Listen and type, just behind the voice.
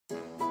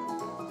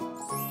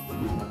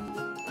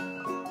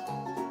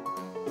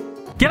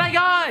G'day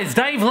guys,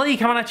 Dave Lee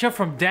coming at you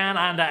from Down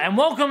Under, and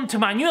welcome to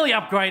my newly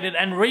upgraded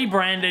and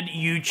rebranded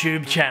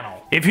YouTube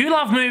channel. If you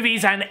love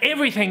movies and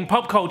everything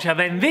pop culture,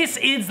 then this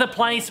is the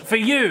place for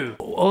you.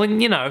 Well,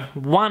 you know,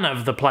 one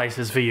of the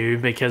places for you,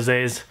 because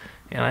there's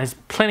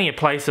plenty of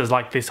places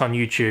like this on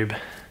YouTube.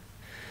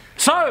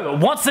 So,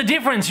 what's the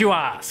difference, you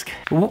ask?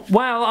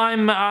 Well,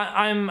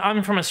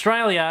 I'm from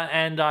Australia,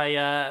 and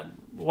I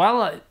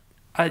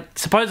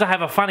suppose I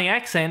have a funny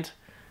accent,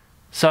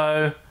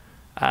 so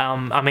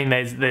I mean,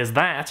 there's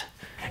that.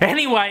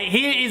 Anyway,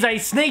 here is a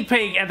sneak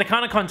peek at the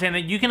kind of content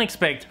that you can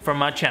expect from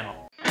my channel.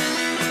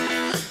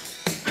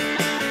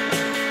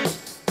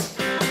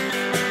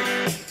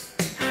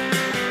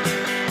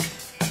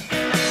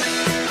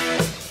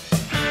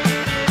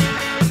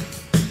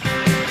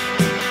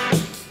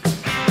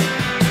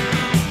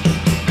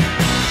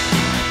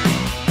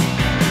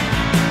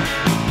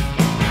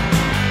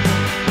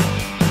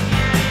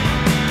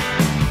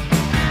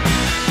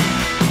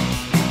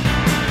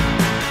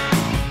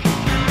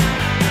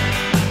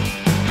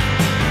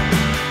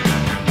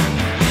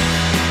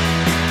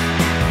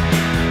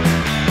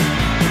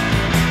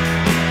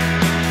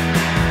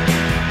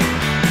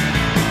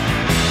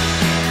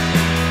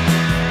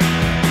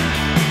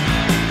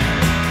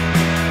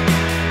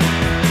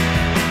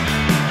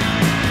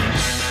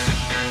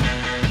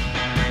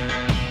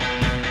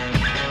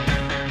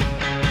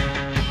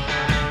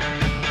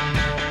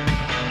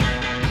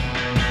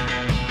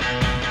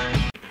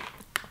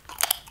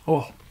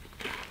 Oh.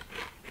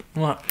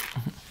 What?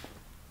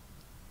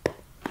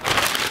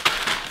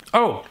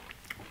 Oh.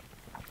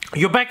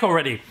 You're back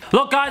already.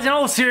 Look guys, in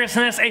all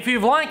seriousness, if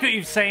you've liked what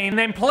you've seen,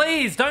 then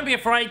please don't be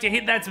afraid to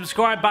hit that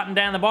subscribe button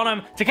down the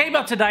bottom to keep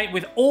up to date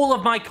with all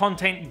of my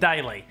content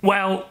daily.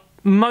 Well,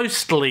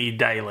 mostly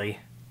daily.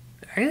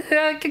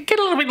 I get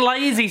a little bit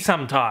lazy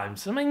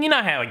sometimes. I mean, you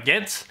know how it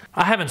gets.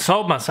 I haven't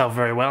sold myself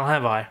very well,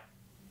 have I?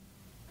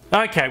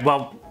 Okay,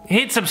 well,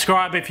 hit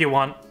subscribe if you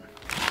want.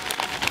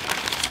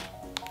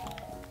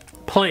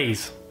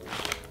 Please.